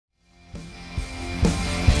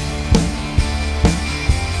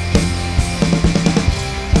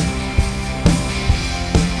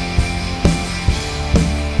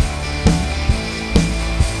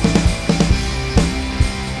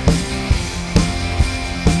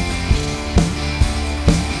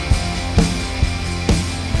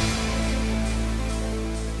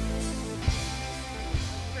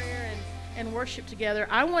worship together,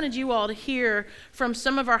 I wanted you all to hear from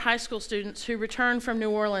some of our high school students who returned from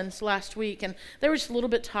New Orleans last week, and they were just a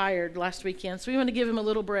little bit tired last weekend, so we want to give them a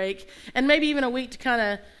little break, and maybe even a week to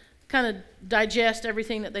kind of digest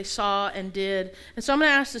everything that they saw and did. And so I'm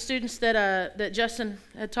going to ask the students that Justin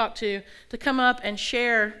had talked to come up and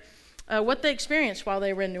share what they experienced while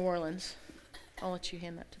they were in New Orleans. I'll let you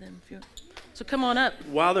hand that to them if you want. So come on up.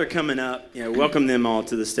 While they're coming up, welcome them all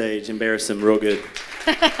to the stage. Embarrass them real good.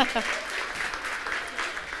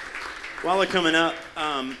 While they're coming up,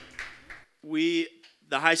 the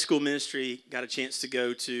high school ministry got a chance to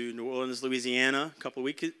go to New Orleans, Louisiana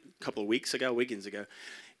weekends ago,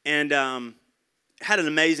 and had an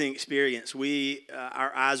amazing experience.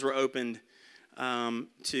 Our eyes were opened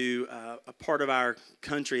to a part of our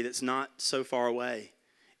country that's not so far away,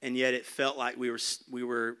 and yet it felt like we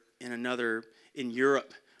were in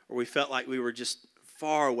Europe, or we felt like we were just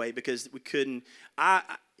far away because we couldn't.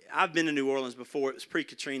 I've been to New Orleans before. It was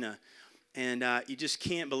pre-Katrina, and you just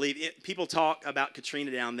can't believe it. People talk about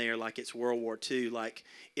Katrina down there like it's World War II. Like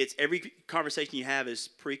it's every conversation you have is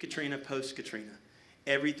pre-Katrina, post-Katrina.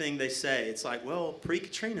 Everything they say, it's like, well,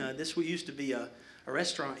 pre-Katrina, this used to be a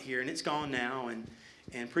restaurant here, and it's gone now, and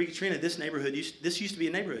pre-Katrina, this used to be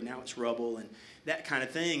a neighborhood. Now it's rubble and that kind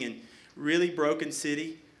of thing, and really broken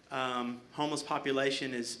city. Homeless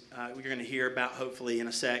population is we're going to hear about hopefully in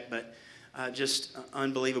a sec, but just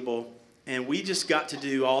unbelievable. And we just got to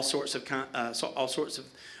do all sorts of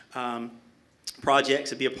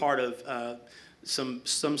projects and be a part of some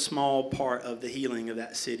small part of the healing of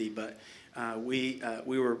that city. But we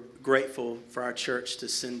were grateful for our church to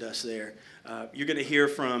send us there. You're going to hear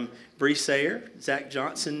from Bree Sayer, Zach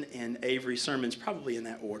Johnson, and Avery Sermons, probably in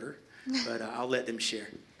that order, but I'll let them share.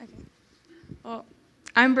 Okay. Well,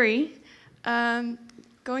 I'm Bree.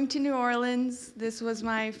 Going to New Orleans, this was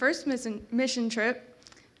my first mission trip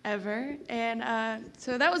ever, and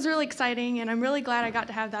so that was really exciting, and I'm really glad I got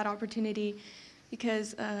to have that opportunity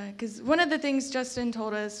because one of the things Justin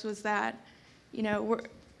told us was that,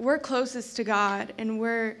 we're closest to God, and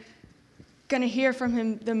we're going to hear from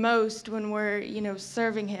him the most when we're,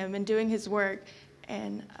 serving him and doing his work,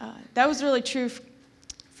 and that was really true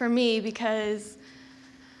for me because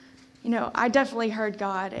I definitely heard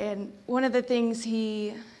God, and one of the things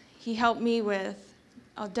he helped me with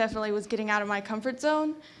definitely was getting out of my comfort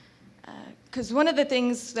zone, because one of the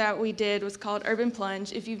things that we did was called Urban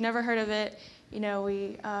Plunge. If you've never heard of it,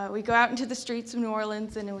 we go out into the streets of New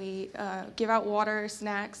Orleans and we give out water,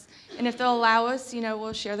 snacks, and if they'll allow us,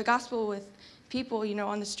 we'll share the gospel with people,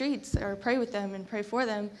 on the streets, or pray with them and pray for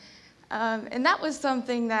them, and that was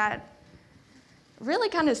something that really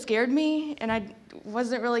kind of scared me, and I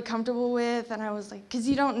wasn't really comfortable with, and I was like, because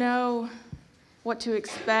you don't know what to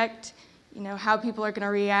expect, how people are going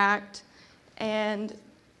to react, and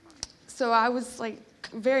so I was like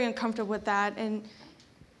very uncomfortable with that,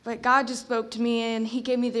 but God just spoke to me, and he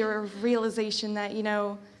gave me the realization that,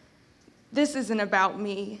 this isn't about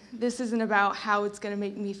me, this isn't about how it's going to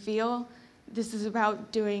make me feel, this is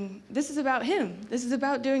about him, this is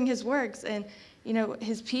about doing his works, and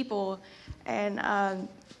his people, and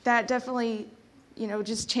that definitely,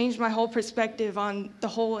 just changed my whole perspective on the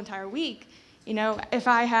whole entire week. If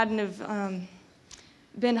I hadn't have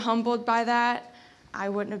been humbled by that, I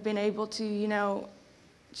wouldn't have been able to,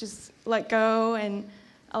 just let go and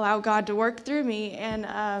allow God to work through me, and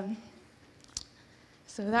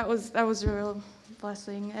so that was a real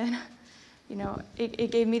blessing, and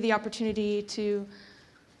it gave me the opportunity to,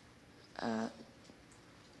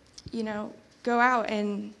 go out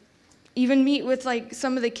and even meet with like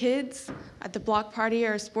some of the kids at the block party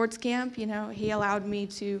or sports camp. He allowed me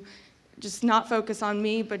to just not focus on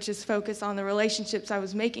me, but just focus on the relationships I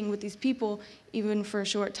was making with these people, even for a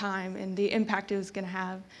short time, and the impact it was going to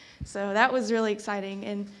have. So that was really exciting.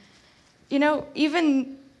 And,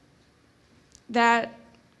 even that,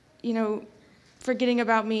 forgetting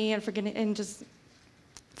about me and just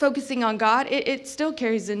focusing on God, it still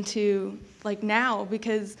carries into like now,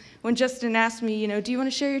 because when Justin asked me, do you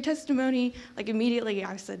want to share your testimony? Like immediately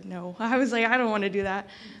I said no. I was like, I don't want to do that,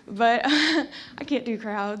 but I can't do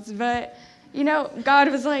crowds. But, God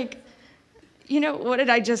was like, what did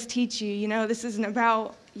I just teach you? This isn't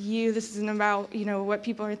about you. This isn't about, what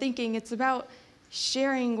people are thinking. It's about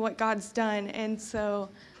sharing what God's done. And so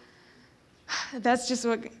that's just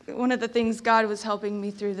one of the things God was helping me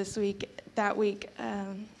through that week.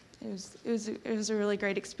 It was a really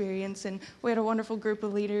great experience, and we had a wonderful group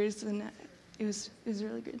of leaders, and it was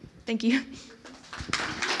really good. Thank you.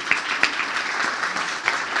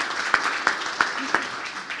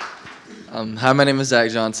 Hi, my name is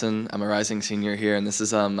Zach Johnson. I'm a rising senior here, and this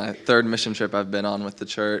is my third mission trip I've been on with the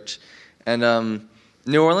church. And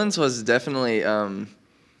New Orleans was definitely a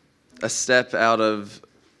step out of,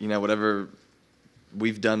 whatever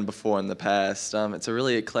we've done before in the past. It's a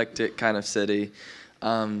really eclectic kind of city.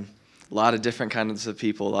 A lot of different kinds of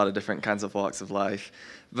people, a lot of different kinds of walks of life.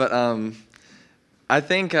 But I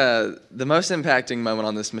think the most impacting moment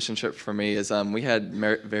on this mission trip for me is we had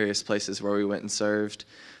various places where we went and served.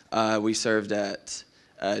 We served at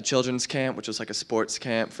children's camp, which was like a sports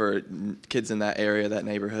camp for kids in that area, that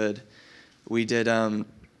neighborhood. We did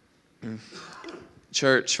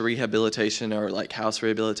church rehabilitation, or like house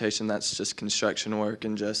rehabilitation. That's just construction work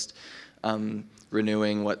and just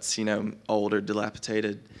renewing what's old or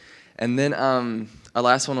dilapidated. And then our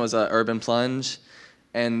last one was urban plunge,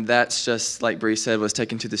 and that's just like Bree said, was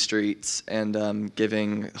taken to the streets and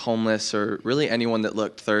giving homeless or really anyone that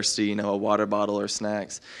looked thirsty, a water bottle or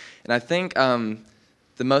snacks. And I think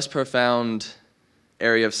the most profound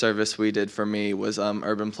area of service we did for me was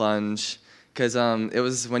urban plunge. Because it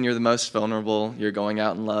was when you're the most vulnerable, you're going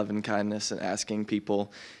out in love and kindness and asking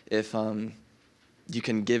people if you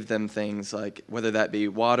can give them things, like whether that be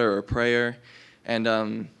water or prayer.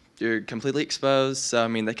 And you're completely exposed, so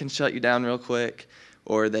they can shut you down real quick,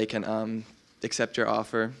 or they can accept your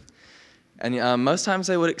offer. And most times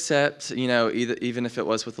they would accept, even if it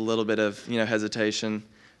was with a little bit of hesitation.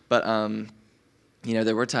 But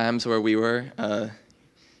there were times where we were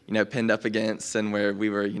pinned up against, and where we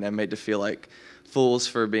were, made to feel like fools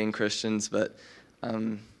for being Christians. But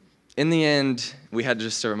in the end, we had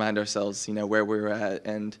just to remind ourselves, where we were at,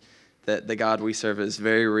 and that the God we serve is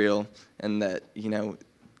very real, and that,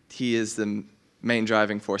 He is the main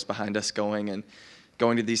driving force behind us going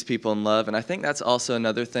to these people in love. And I think that's also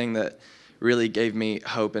another thing that really gave me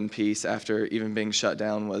hope and peace after even being shut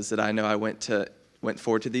down, was that I know I went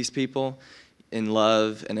forward to these people in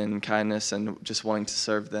love and in kindness and just wanting to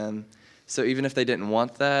serve them. So even if they didn't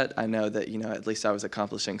want that, I know that, at least I was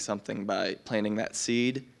accomplishing something by planting that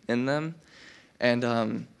seed in them. And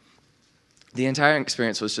the entire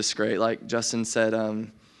experience was just great. Like Justin said,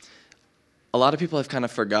 a lot of people have kind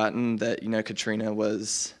of forgotten that, Katrina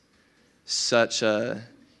was such a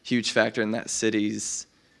huge factor in that city's,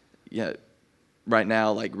 right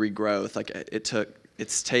now, like regrowth. Like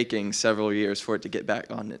it's taking several years for it to get back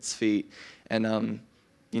on its feet. And,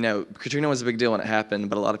 Katrina was a big deal when it happened,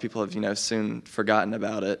 but a lot of people have, soon forgotten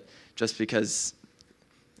about it, just because,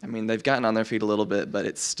 they've gotten on their feet a little bit, but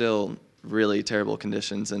it's still really terrible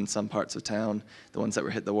conditions in some parts of town, the ones that were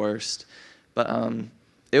hit the worst. But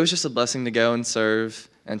it was just a blessing to go and serve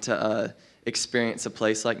and to experience a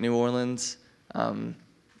place like New Orleans.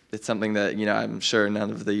 It's something that, I'm sure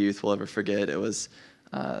none of the youth will ever forget. It was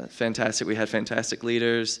fantastic. We had fantastic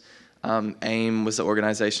leaders. AIM was the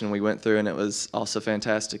organization we went through, and it was also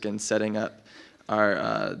fantastic in setting up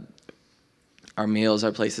our meals,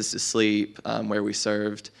 our places to sleep, where we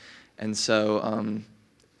served. And so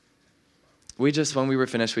when we were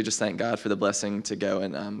finished, we just thanked God for the blessing to go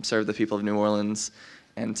and serve the people of New Orleans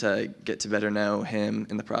and to get to better know Him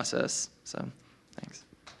in the process. So, thanks.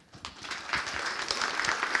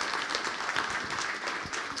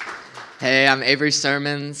 Hey, I'm Avery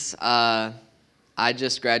Sermons. I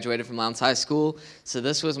just graduated from Lowndes High School, so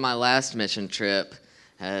this was my last mission trip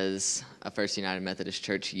as a First United Methodist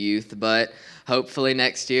Church youth, but hopefully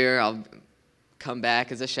next year I'll come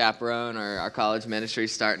back as a chaperone, or our college ministry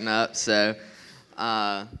starting up. So,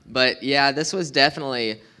 but yeah, this was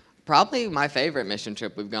definitely probably my favorite mission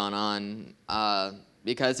trip we've gone on,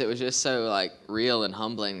 because it was just so like real and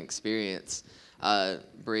humbling experience.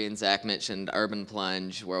 Bree and Zach mentioned Urban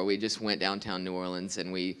Plunge, where we just went downtown New Orleans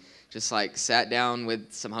and we just like sat down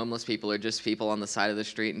with some homeless people or just people on the side of the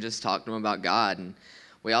street and just talked to them about God. And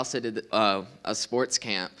we also did a sports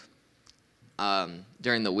camp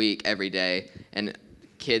during the week every day, and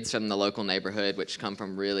kids from the local neighborhood, which come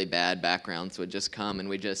from really bad backgrounds, would just come, and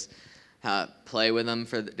we just play with them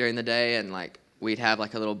during the day, and like we'd have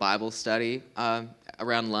like a little Bible study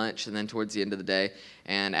around lunch, and then towards the end of the day,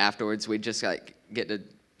 and afterwards we'd just like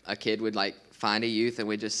a kid would like find a youth, and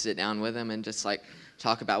we'd just sit down with them and just like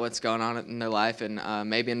talk about what's going on in their life, and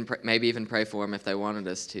maybe even pray for them if they wanted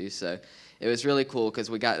us to. So it was really cool because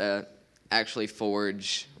we got to actually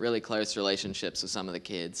forge really close relationships with some of the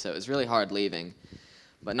kids. So it was really hard leaving.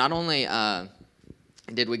 But not only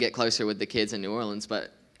did we get closer with the kids in New Orleans,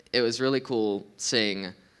 but it was really cool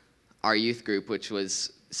seeing our youth group, which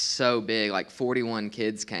was so big. Like 41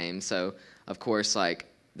 kids came. So of course, like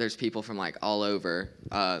there's people from like all over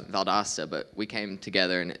Valdosta, but we came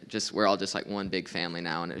together, and we're all just like one big family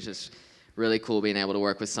now, and it was just really cool being able to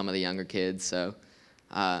work with some of the younger kids. So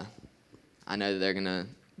I know that they're gonna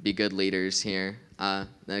be good leaders here in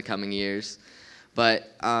the coming years.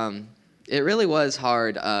 But it really was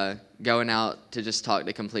hard going out to just talk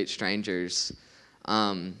to complete strangers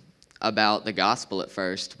about the gospel at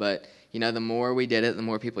first. But, the more we did it, the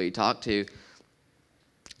more people you talk to,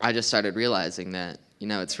 I just started realizing that,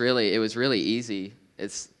 it was really easy.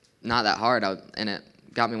 It's not that hard. And it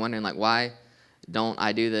got me wondering, why don't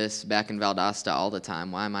I do this back in Valdosta all the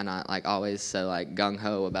time? Why am I not, always so,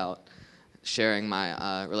 gung-ho about sharing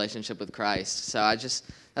my relationship with Christ? So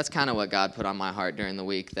that's kind of what God put on my heart during the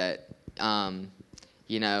week, that,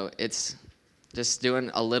 it's just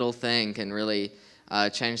doing a little thing can really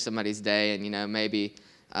change somebody's day and, maybe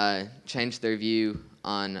change their view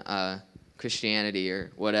on Christianity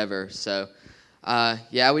or whatever. So,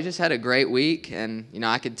 we just had a great week, and,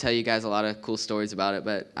 I could tell you guys a lot of cool stories about it,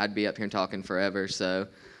 but I'd be up here talking forever, so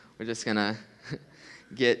we're just going to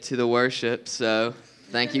get to the worship. So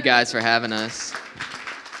thank you guys for having us.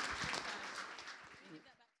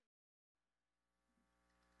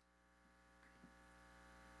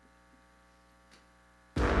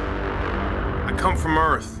 I come from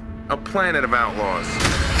Earth, a planet of outlaws.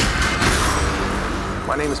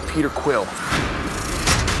 My name is Peter Quill.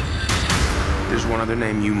 There's one other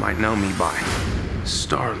name you might know me by.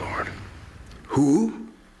 Star-Lord. Who?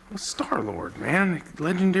 Well, Star-Lord, man.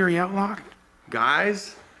 Legendary outlaw.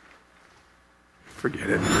 Guys, forget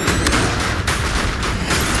it.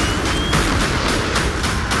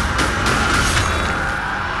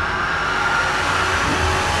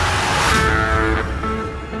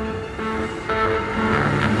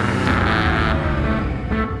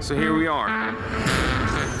 So here we are.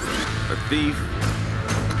 A thief,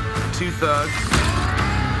 2 thugs,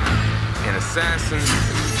 an assassin,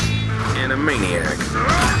 and a maniac.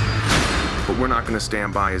 But we're not gonna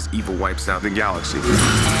stand by as evil wipes out the galaxy.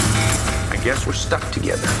 I guess we're stuck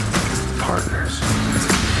together. Partners.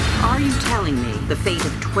 Are you telling me the fate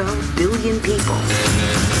of 12 billion people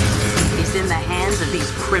is in the hands of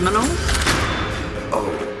these criminals?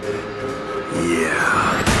 Oh,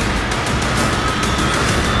 yeah.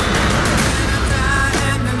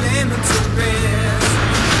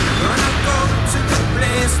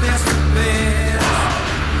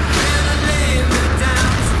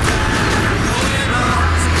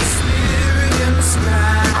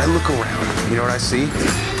 I look around, you know what I see?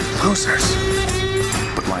 Losers.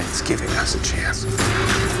 But life's giving us a chance.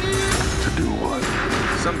 To do what?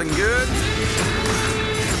 Something good,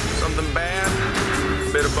 something bad,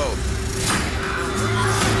 a bit of both.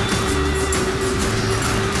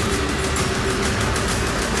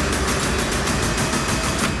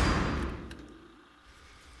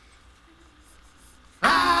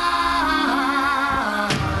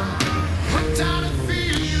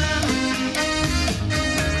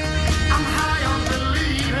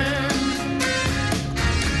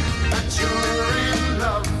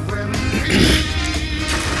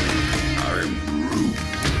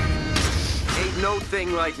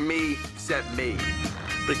 Thing like me except me.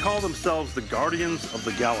 They call themselves the Guardians of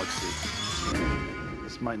the Galaxy.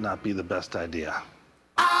 This might not be the best idea.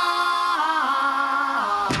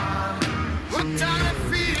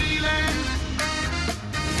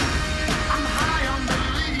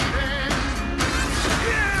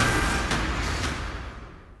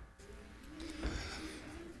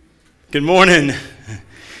 Good morning.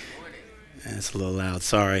 That's a little loud,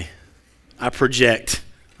 sorry. I project,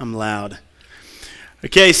 I'm loud.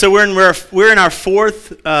 Okay, so we're in our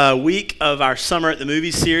 4th week of our Summer at the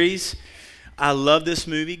Movies series. I love this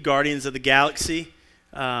movie, Guardians of the Galaxy.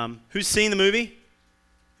 Who's seen the movie?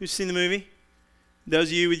 Who's seen the movie? Those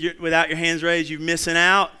of you without your hands raised, you're missing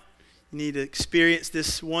out. You need to experience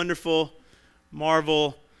this wonderful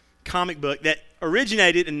Marvel comic book that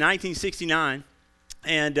originated in 1969,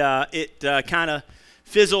 and it kind of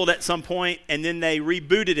fizzled at some point, and then they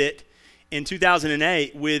rebooted it in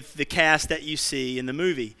 2008 with the cast that you see in the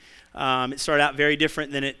movie. It started out very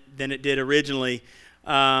different than it did originally.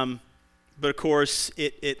 But of course,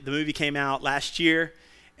 the movie came out last year,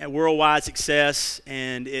 a worldwide success,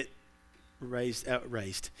 and it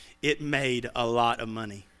it made a lot of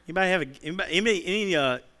money.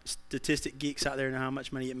 Any statistic geeks out there know how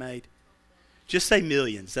much money it made? Just say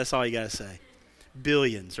millions. That's all you got to say.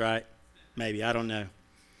 Billions, right? Maybe, I don't know.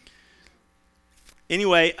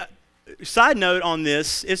 Anyway, side note on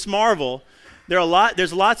this, it's Marvel.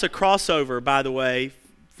 There's lots of crossover, by the way,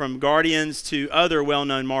 from Guardians to other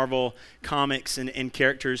well-known Marvel comics and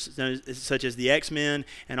characters such as the X-Men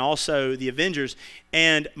and also the Avengers.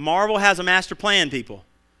 And Marvel has a master plan, people.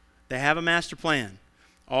 They have a master plan.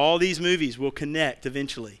 All these movies will connect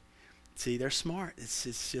eventually. See, they're smart.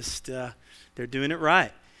 It's just they're doing it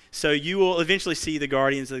right. So you will eventually see the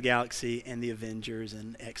Guardians of the Galaxy and the Avengers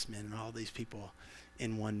and X-Men and all these people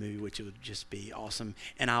in one movie, which would just be awesome.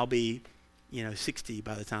 And I'll be, 60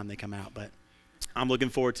 by the time they come out, but I'm looking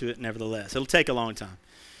forward to it nevertheless. It'll take a long time.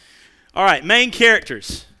 All right, main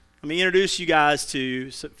characters. Let me introduce you guys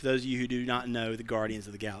to, for those of you who do not know, the Guardians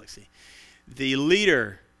of the Galaxy. The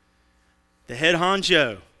leader, the head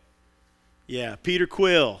honcho, Peter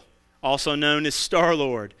Quill, also known as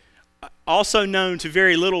Star-Lord, also known to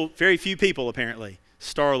very few people apparently.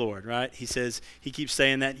 Star-Lord, right? He keeps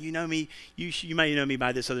saying that, you know me, you may know me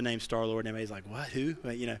by this other name, Star-Lord. And everybody's like, what, who?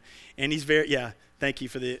 But, and he's thank you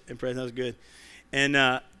for the impression, that was good. And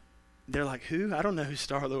they're like, who? I don't know who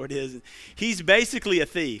Star-Lord is. He's basically a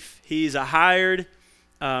thief. He's a hired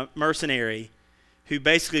mercenary who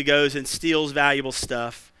basically goes and steals valuable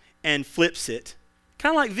stuff and flips it.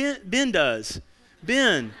 Kind of like Ben does.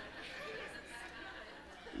 Ben.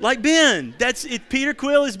 Like Ben. That's it. Peter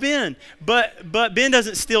Quill is Ben. But Ben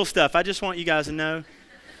doesn't steal stuff. I just want you guys to know.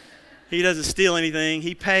 He doesn't steal anything.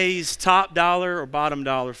 He pays top dollar or bottom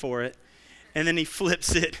dollar for it. And then he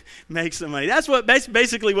flips it, makes some money. That's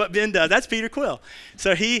basically what Ben does. That's Peter Quill.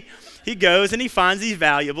 So he goes and he finds these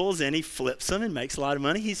valuables and he flips them and makes a lot of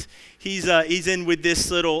money. He's in with this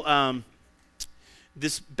little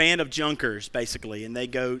this band of junkers basically, and they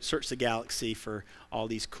go search the galaxy for all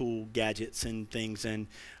these cool gadgets and things. And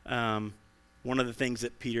one of the things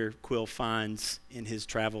that Peter Quill finds in his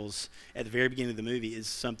travels at the very beginning of the movie is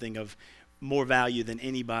something of more value than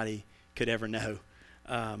anybody could ever know.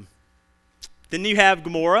 Then you have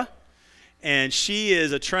Gamora, and she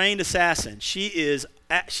is a trained assassin. She is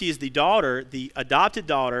the adopted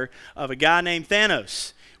daughter of a guy named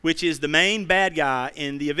Thanos, which is the main bad guy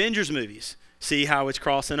in the Avengers movies. See how it's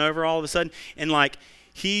crossing over all of a sudden? And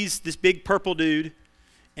he's this big purple dude,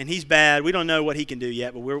 and he's bad. We don't know what he can do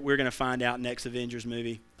yet, but we're going to find out next Avengers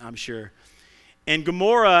movie, I'm sure. And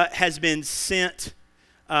Gamora has been sent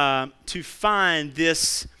to find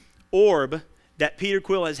this orb that Peter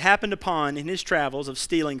Quill has happened upon in his travels of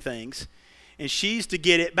stealing things, and she's to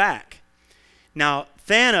get it back. Now,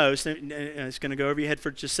 Thanos, it's going to go over your head for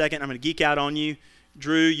just a second. I'm going to geek out on you.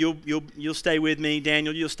 Drew, you'll stay with me.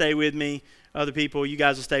 Daniel, you'll stay with me. Other people, you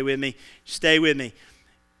guys will stay with me. Stay with me.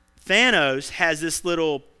 Thanos has this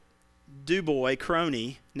little do-boy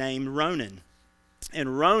crony named Ronan,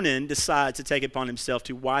 and Ronan decides to take it upon himself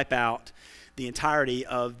to wipe out the entirety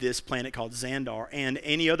of this planet called Xandar and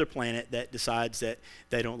any other planet that decides that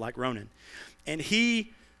they don't like Ronan. And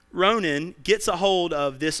Ronan gets a hold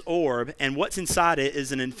of this orb, and what's inside it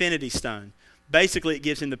is an infinity stone. Basically, it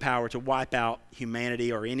gives him the power to wipe out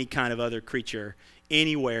humanity or any kind of other creature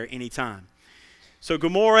anywhere, anytime. So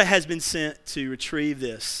Gamora has been sent to retrieve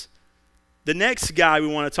this. The next guy we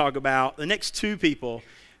want to talk about, the next two people,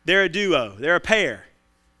 they're a duo. They're a pair.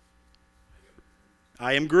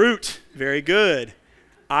 I am Groot. Very good.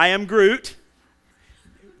 I am Groot.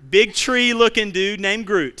 Big tree-looking dude named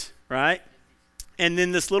Groot, right? And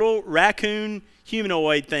then this little raccoon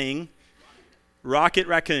humanoid thing, Rocket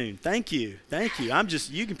Raccoon. Thank you.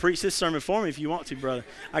 You can preach this sermon for me if you want to, brother.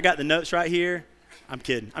 I got the notes right here. I'm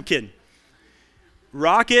kidding.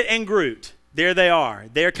 Rocket and Groot, there they are.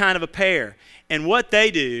 They're kind of a pair. And what they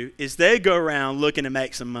do is they go around looking to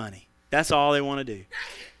make some money. That's all they want to do.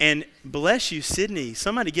 And bless you, Sydney.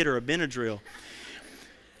 Somebody get her a Benadryl.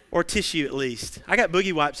 Or tissue at least. I got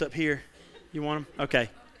boogie wipes up here. You want them? Okay.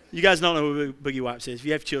 You guys don't know what boogie wipes is. If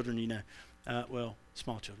you have children, you know.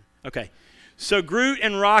 Small children. Okay. So Groot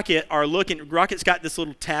and Rocket are looking. Rocket's got this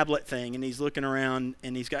little tablet thing, and he's looking around,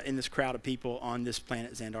 and he's got in this crowd of people on this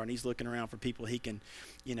planet Xandar, and he's looking around for people he can,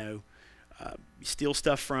 steal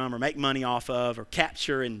stuff from or make money off of or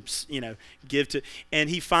capture and, give to. And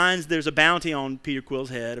he finds there's a bounty on Peter Quill's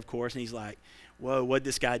head, of course, and he's like, whoa, what'd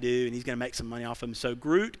this guy do? And he's going to make some money off him. So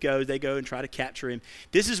they go and try to capture him.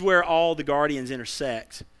 This is where all the Guardians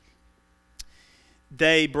intersect.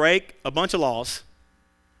 They break a bunch of laws.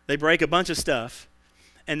 They break a bunch of stuff.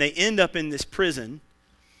 And they end up in this prison.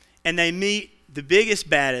 And they meet the biggest,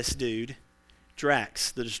 baddest dude,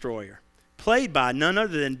 Drax, the Destroyer, played by none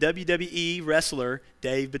other than WWE wrestler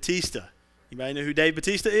Dave Bautista. Anybody know who Dave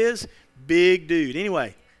Bautista is? Big dude.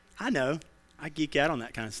 Anyway, I know. I geek out on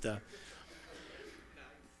that kind of stuff.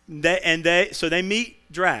 So they meet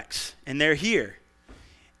Drax, and they're here.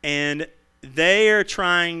 And they are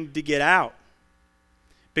trying to get out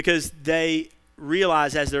because they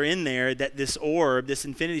realize as they're in there that this orb, this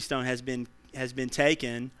Infinity Stone, has been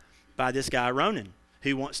taken by this guy Ronan,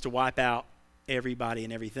 who wants to wipe out everybody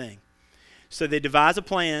and everything. So they devise a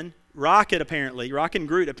plan. Rocket and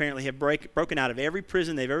Groot apparently have broken out of every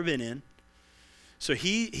prison they've ever been in. So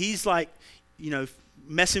he's like,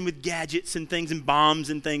 messing with gadgets and things and bombs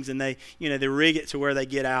and things, and they rig it to where they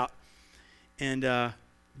get out. And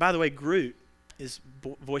By the way, Groot is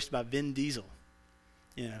voiced by Vin Diesel.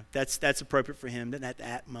 You know, that's appropriate for him. Doesn't have to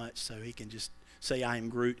act much, so he can just say I am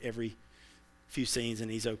Groot every few scenes and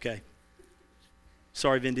he's okay.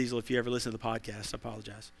 Sorry, Vin Diesel, if you ever listen to the podcast, I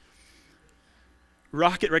apologize.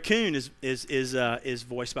 Rocket Raccoon is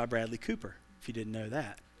voiced by Bradley Cooper, if you didn't know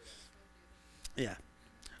that. Yeah.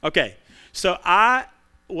 Okay. So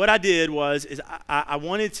what I did was I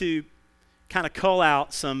wanted to kind of cull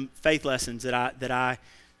out some faith lessons that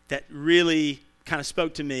really kind of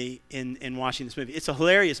spoke to me in watching this movie. It's a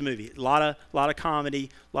hilarious movie. A lot of comedy,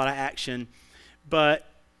 a lot of action, but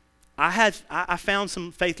I found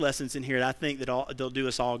some faith lessons in here that I think that they'll do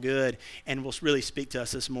us all good and will really speak to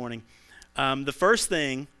us this morning. The first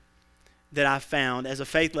thing that I found as a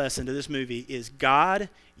faith lesson to this movie is God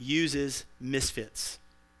uses misfits.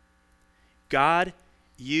 God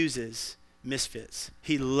uses misfits.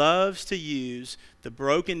 He loves to use the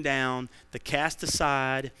broken down, the cast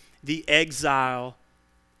aside, the exile,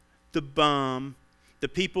 the bum, the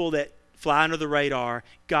people that fly under the radar.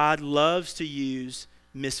 God loves to use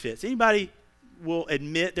misfits. Anybody will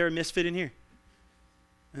admit they're a misfit in here?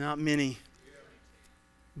 Not many.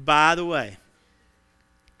 By the way,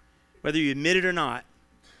 whether you admit it or not,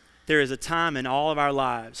 there is a time in all of our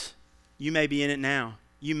lives. You may be in it now.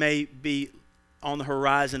 You may be on the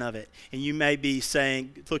horizon of it. And you may be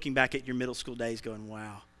saying, looking back at your middle school days going,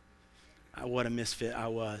 wow, what a misfit I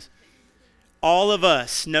was. All of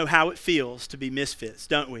us know how it feels to be misfits,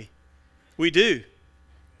 don't we? We do.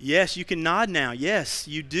 Yes, you can nod now. Yes,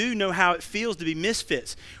 you do know how it feels to be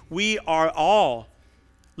misfits. We are all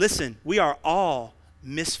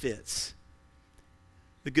misfits.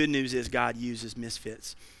 The good news is God uses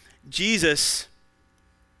misfits. Jesus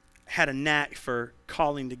had a knack for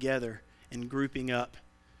calling together and grouping up,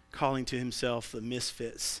 calling to himself the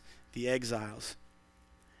misfits, the exiles.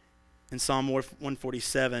 In Psalm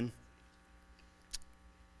 147,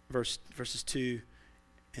 verses 2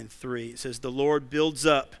 and 3, it says, "The Lord builds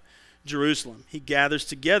up Jerusalem. He gathers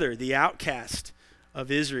together the outcast of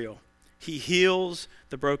Israel. He heals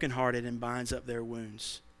the brokenhearted and binds up their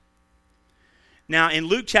wounds." Now, in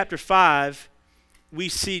Luke chapter 5, we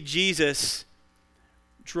see Jesus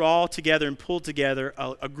draw together and pull together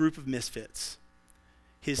a group of misfits.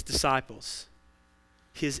 His disciples,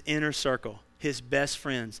 his inner circle, his best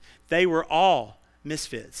friends. They were all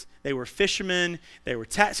misfits. They were fishermen. They were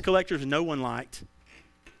tax collectors no one liked.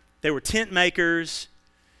 They were tent makers.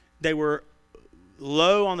 They were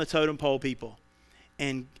low on the totem pole people.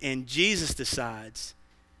 And Jesus decides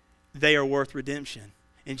they are worth redemption.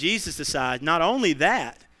 And Jesus decides not only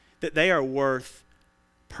that they are worth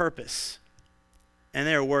purpose. And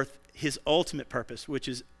they are worth his ultimate purpose, which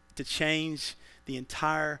is to change the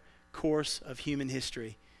entire course of human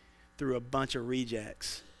history through a bunch of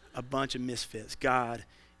rejects, a bunch of misfits. God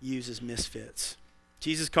uses misfits.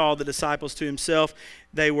 Jesus called the disciples to himself.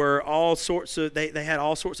 They had all sorts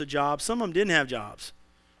of jobs. Some of them didn't have jobs.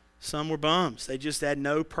 Some were bums. They just had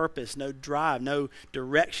no purpose, no drive, no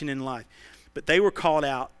direction in life. But they were called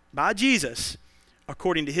out by Jesus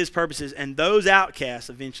according to his purposes, and those outcasts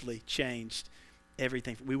eventually changed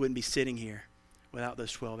everything. We wouldn't be sitting here without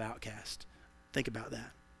those 12 outcasts. Think about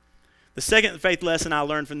that. The second faith lesson I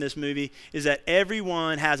learned from this movie is that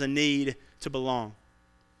everyone has a need to belong.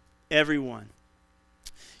 Everyone.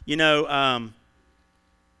 You know,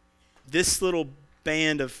 this little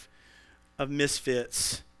band of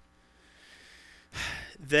misfits,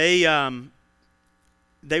 they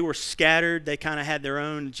were scattered. They kind of had their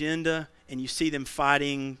own agenda, and you see them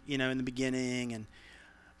fighting, in the beginning.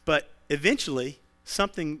 But eventually,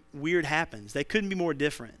 something weird happens. They couldn't be more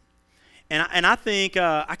different. And I think,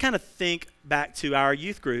 I kind of think back to our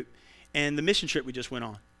youth group and the mission trip we just went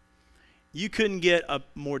on. You couldn't get a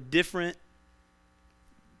more different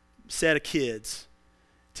set of kids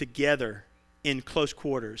together in close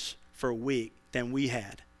quarters for a week than we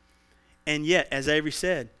had. And yet, as Avery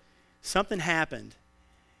said, something happened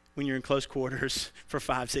when you're in close quarters for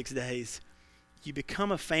 5-6 days. You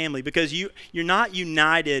become a family because you're not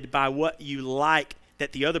united by what you like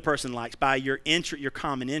that the other person likes, by your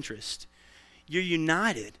common interest. You're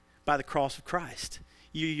united by the cross of Christ.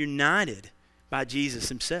 You're united by Jesus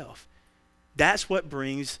himself. That's what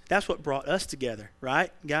brought us together,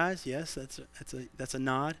 right, guys? Yes, that's a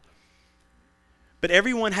nod. But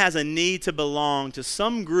everyone has a need to belong to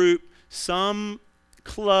some group, some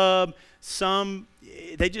club,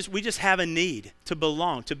 we just have a need to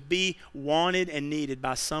belong, to be wanted and needed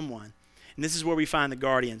by someone. And this is where we find the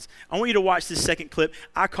guardians. I want you to watch this second clip.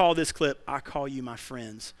 I call this clip, "I Call You My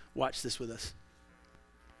Friends." Watch this with us.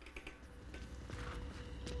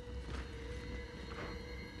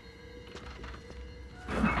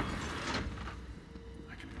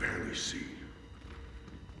 I see.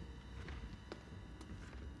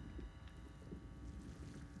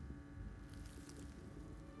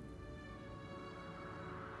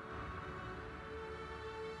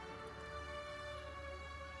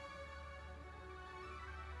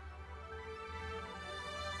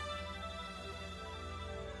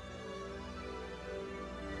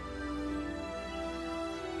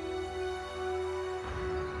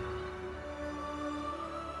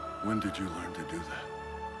 When did you learn to do that?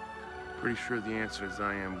 Pretty sure the answer is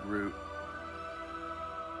I am Groot.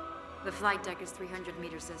 The flight deck is 300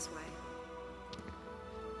 meters this way.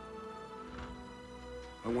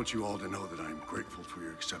 I want you all to know that I am grateful for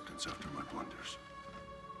your acceptance after my blunders.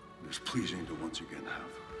 It is pleasing to once again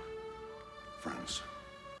have friends.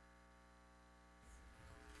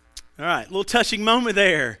 All right, little touching moment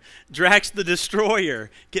there. Drax the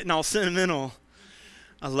Destroyer getting all sentimental.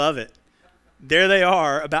 I love it. There they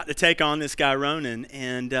are about to take on this guy Ronan,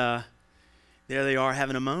 and there they are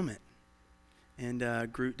having a moment.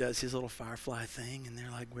 And Groot does his little firefly thing, and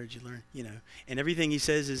they're like, "Where'd you learn?" You know, and everything he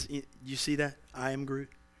says is, "You see that? I am Groot."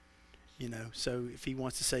 You know, so if he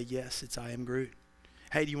wants to say yes, it's "I am Groot."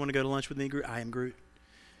 Hey, do you want to go to lunch with me, Groot? I am Groot.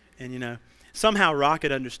 And you know, somehow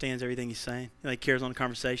Rocket understands everything he's saying. He like carries on the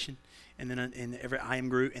conversation, and then I am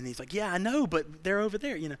Groot, and he's like, "Yeah, I know, but they're over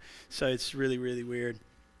there." You know, so it's really, really weird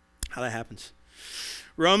how that happens.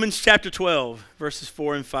 Romans chapter 12, verses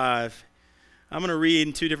 4 and 5. I'm going to read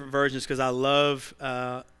in two different versions because I love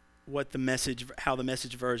how the Message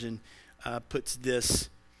version puts this.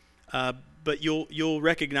 But you'll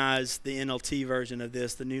recognize the NLT version of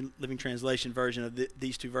this, the New Living Translation version of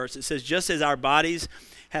these two verses. It says, "Just as our bodies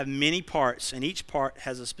have many parts, and each part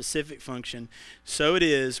has a specific function, so it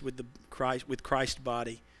is with Christ's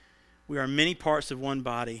body. We are many parts of one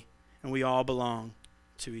body, and we all belong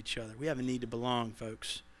to each other." We have a need to belong,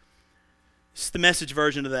 folks. It's the Message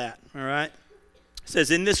version of that, all right? It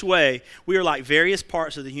says, "In this way, we are like various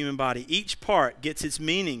parts of the human body. Each part gets its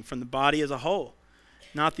meaning from the body as a whole,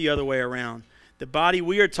 not the other way around. The body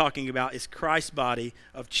we are talking about is Christ's body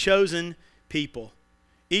of chosen people.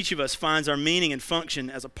 Each of us finds our meaning and function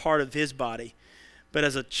as a part of his body, but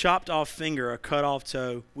as a chopped off finger or cut off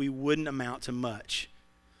toe, we wouldn't amount to much.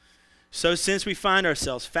 So since we find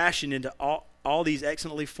ourselves fashioned into all these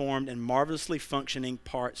excellently formed and marvelously functioning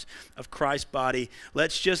parts of Christ's body,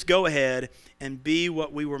 let's just go ahead and be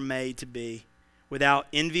what we were made to be, without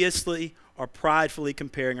enviously or pridefully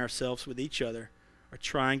comparing ourselves with each other or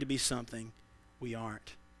trying to be something we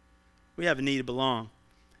aren't." We have a need to belong.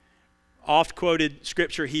 Oft quoted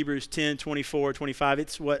scripture, Hebrews 10, 24, 25.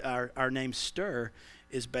 It's what our name Stir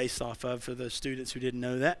is based off of, for those students who didn't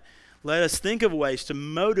know that. Let us think of ways to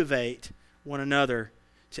motivate one another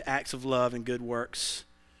to acts of love and good works.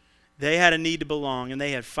 They had a need to belong, and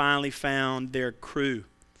they had finally found their crew.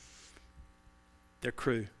 Their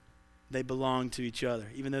crew. They belonged to each other,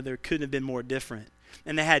 even though there couldn't have been more different.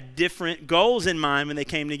 And they had different goals in mind when they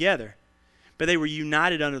came together. But they were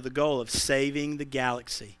united under the goal of saving the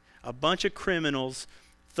galaxy. A bunch of criminals,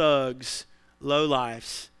 thugs,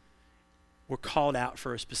 lowlifes were called out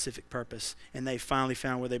for a specific purpose, and they finally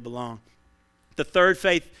found where they belong. The third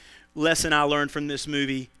faith lesson I learned from this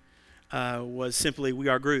movie was simply, we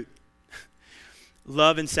are Groot.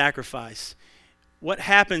 Love and sacrifice. What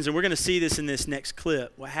happens, and we're going to see this in this next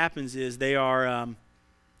clip, what happens is they are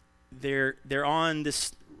they're on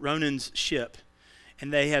this Ronan's ship,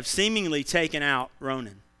 and they have seemingly taken out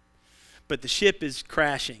Ronan. But the ship is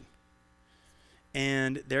crashing,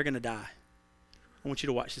 and they're going to die. I want you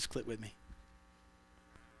to watch this clip with me.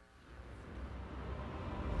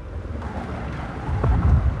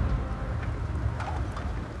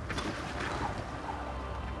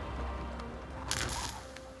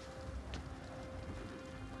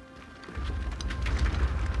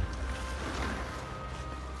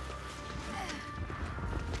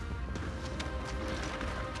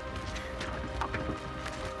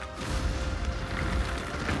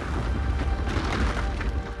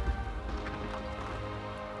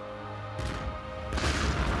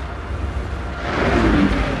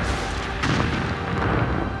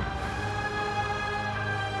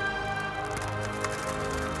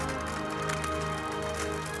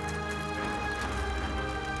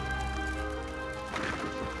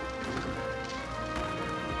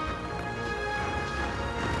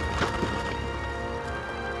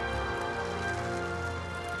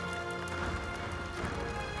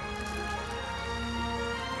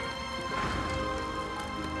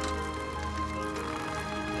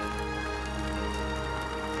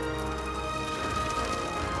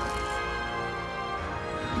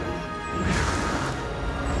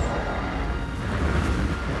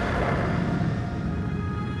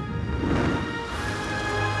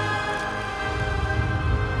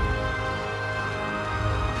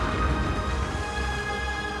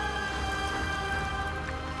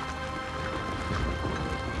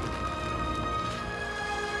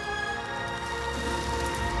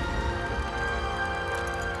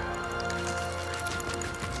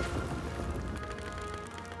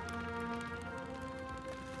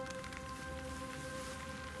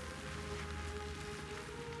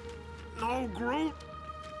 Groot.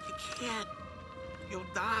 You can't. You'll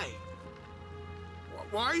die.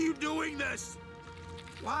 Why are you doing this?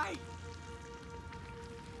 Why?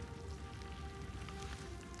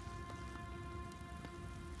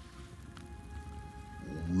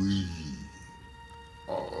 We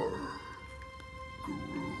are Groot.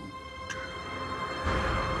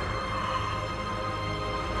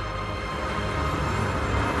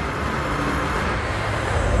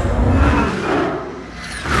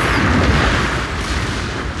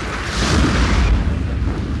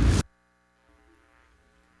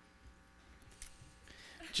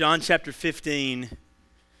 John chapter 15,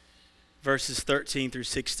 verses 13 through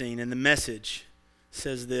 16, and the Message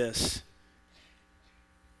says this.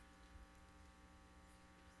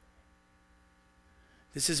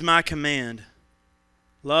 This is my command.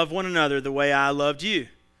 Love one another the way I loved you.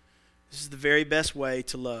 This is the very best way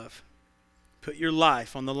to love. Put your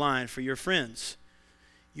life on the line for your friends.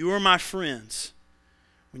 You are my friends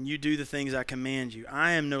when you do the things I command you.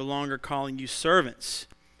 I am no longer calling you servants,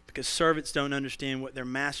 because servants don't understand what their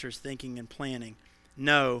master is thinking and planning.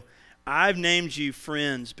 No, I've named you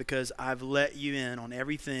friends because I've let you in on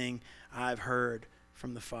everything I've heard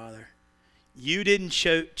from the Father. You didn't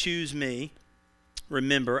choose me.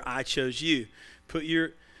 Remember, I chose you. Put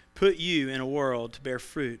you in a world to bear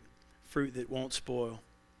fruit that won't spoil.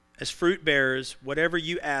 As fruit bearers, whatever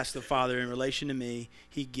you ask the Father in relation to me,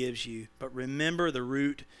 he gives you. But remember the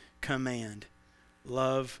root command.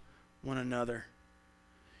 Love one another.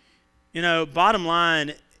 You know, bottom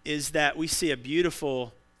line is that we see a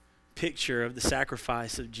beautiful picture of the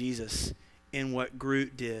sacrifice of Jesus in what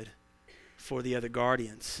Groot did for the other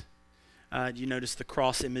guardians. You notice the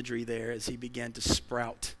cross imagery there as he began to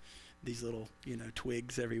sprout these little,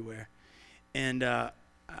 twigs everywhere. And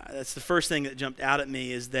that's the first thing that jumped out at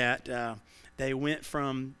me, is that they went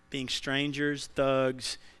from being strangers,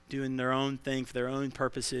 thugs, doing their own thing for their own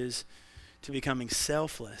purposes, to becoming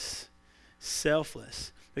selfless,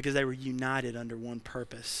 because they were united under one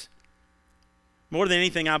purpose. More than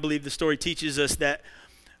anything, I believe the story teaches us that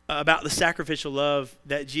about the sacrificial love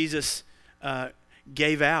that Jesus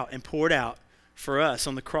gave out and poured out for us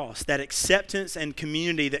on the cross. That acceptance and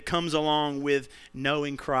community that comes along with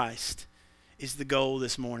knowing Christ is the goal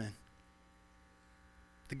this morning.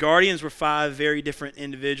 The guardians were 5 very different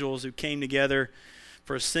individuals who came together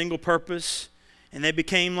for a single purpose, and they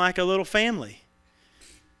became like a little family.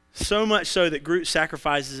 So much so that Groot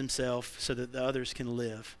sacrifices himself so that the others can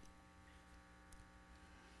live.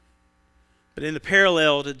 But in the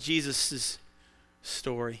parallel to Jesus'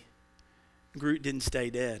 story, Groot didn't stay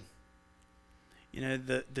dead.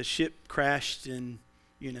 The ship crashed and,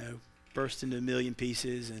 burst into a million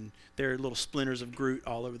pieces, and there are little splinters of Groot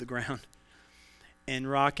all over the ground.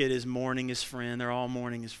 And Rocket is mourning his friend. They're all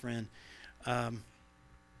mourning his friend.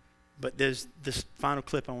 But there's this final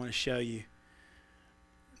clip I want to show you.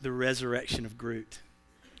 The resurrection of Groot.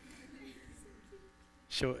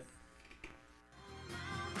 Show it.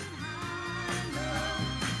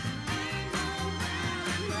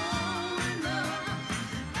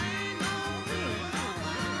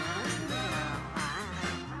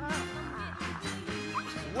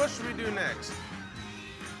 What should we do next?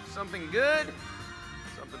 Something good?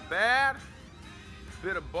 Something bad?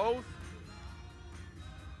 Bit of both?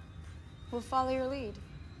 We'll follow your lead,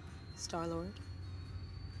 Star-Lord.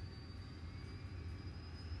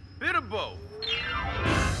 Bit of both.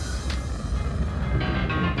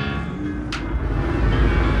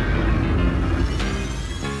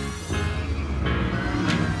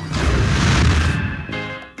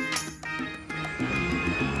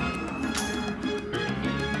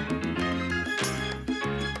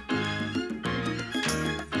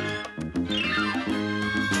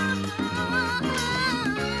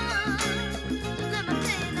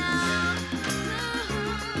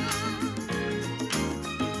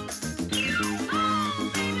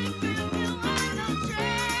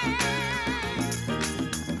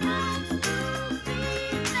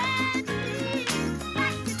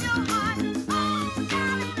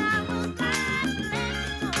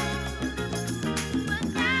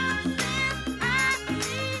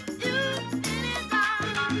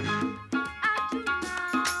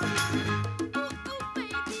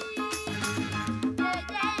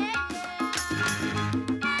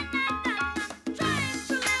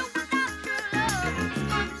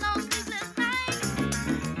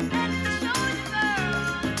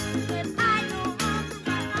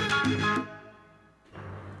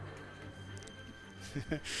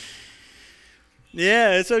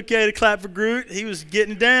 Yeah, it's okay to clap for Groot. He was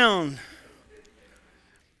getting down.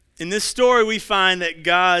 In this story, we find that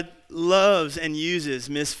God loves and uses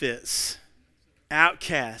misfits.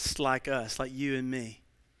 outcasts like us, like you and me.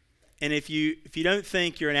 And if you don't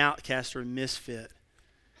think you're an outcast or a misfit,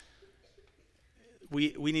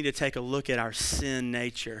 we need to take a look at our sin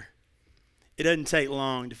nature. It doesn't take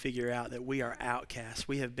long to figure out that we are outcasts.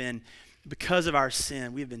 We have been, because of our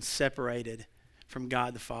sin, we have been separated from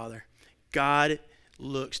God the Father. God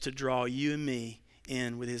looks to draw you and me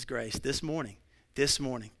in with his grace this morning.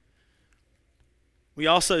 We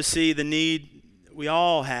also see the need we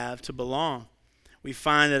all have to belong. We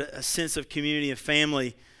find that a sense of community and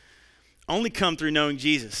family only come through knowing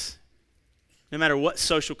Jesus. No matter what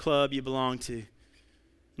social club you belong to,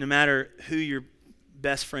 no matter who your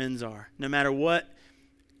best friends are, no matter what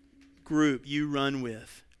group you run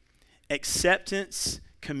with, acceptance,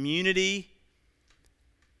 community,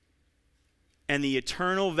 and the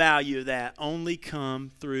eternal value of that only come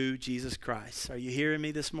through Jesus Christ. Are you hearing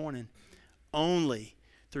me this morning? Only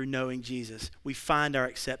through knowing Jesus. We find our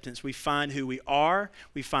acceptance. We find who we are.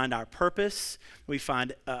 We find our purpose. We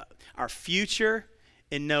find our future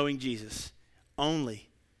in knowing Jesus. Only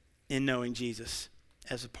in knowing Jesus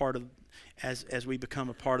as we become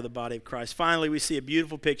a part of the body of Christ. Finally, we see a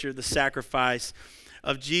beautiful picture of the sacrifice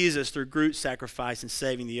of Jesus through group sacrifice and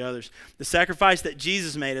saving the others. The sacrifice that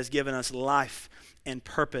Jesus made has given us life and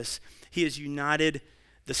purpose. He has united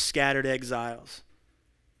the scattered exiles.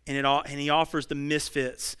 And he offers the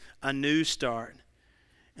misfits a new start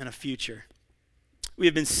and a future. We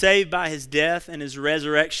have been saved by his death and his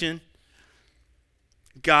resurrection.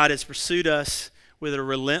 God has pursued us with a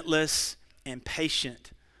relentless and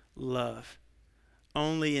patient love.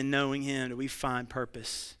 Only in knowing him do we find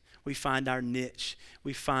purpose. We find our niche.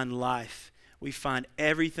 We find life. We find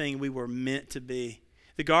everything we were meant to be.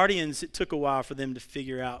 The Guardians, it took a while for them to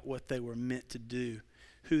figure out what they were meant to do,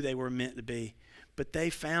 who they were meant to be. But they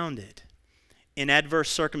found it in adverse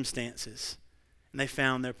circumstances, and they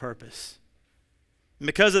found their purpose. And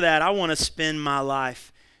because of that, I want to spend my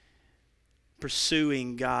life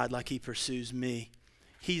pursuing God like he pursues me.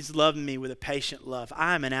 He's loved me with a patient love.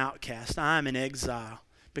 I am an outcast. I am an exile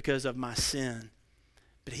because of my sin.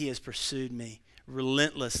 But he has pursued me,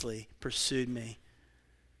 relentlessly pursued me.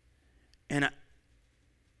 And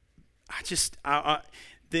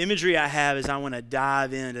the imagery I have is I want to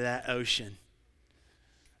dive into that ocean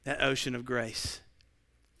of grace.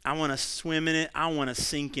 I want to swim in it. I want to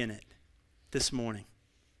sink in it this morning.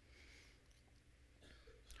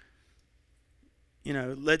 You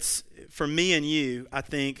know, for me and you, I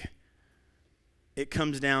think it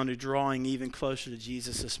comes down to drawing even closer to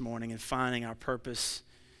Jesus this morning and finding our purpose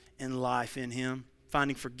in life in him,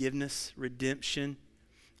 finding forgiveness, redemption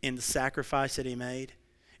in the sacrifice that he made.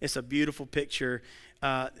 It's a beautiful picture,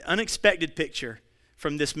 unexpected picture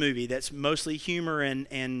from this movie that's mostly humor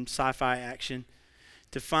and sci-fi action.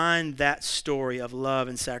 To find that story of love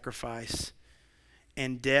and sacrifice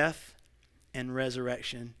and death and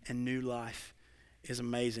resurrection and new life is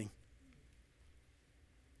amazing.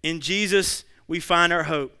 In Jesus, we find our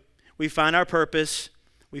hope. We find our purpose.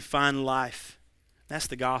 We find life. That's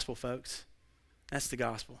the gospel, folks. That's the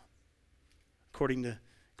gospel, according to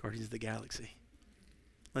Guardians of the Galaxy.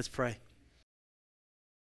 Let's pray.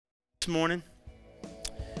 This morning,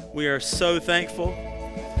 we are so thankful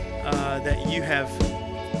that you have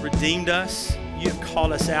redeemed us. You have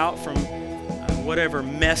called us out from whatever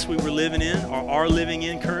mess we were living in or are living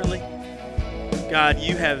in currently. God,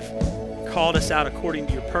 you have called us out according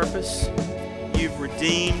to your purpose. You've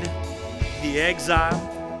redeemed the exile,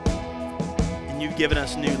 and you've given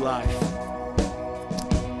us new life.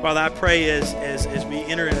 Father, I pray as we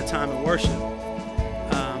enter in a time of worship,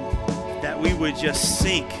 that we would just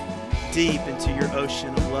sink deep into your ocean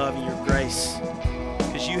of love and your grace,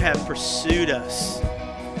 because you have pursued us.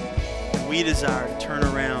 And we desire to turn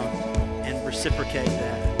around and reciprocate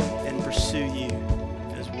that and pursue you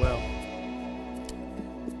as well.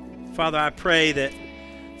 Father, I pray that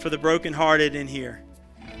for the brokenhearted in here,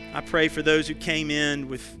 I pray for those who came in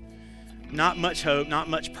with not much hope, not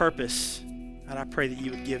much purpose. God, I pray that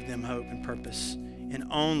you would give them hope and purpose, and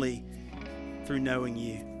only through knowing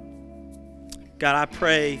you. God, I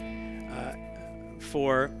pray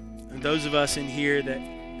for those of us in here that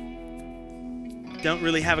don't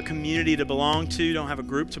really have a community to belong to, don't have a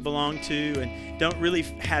group to belong to, and don't really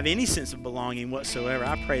have any sense of belonging whatsoever.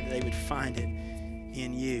 I pray that they would find it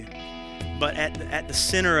in you. But at the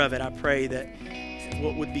center of it, I pray that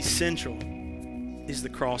what would be central is the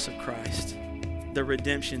cross of Christ, the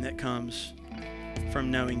redemption that comes from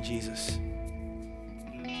knowing Jesus.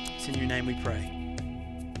 It's in your name we pray.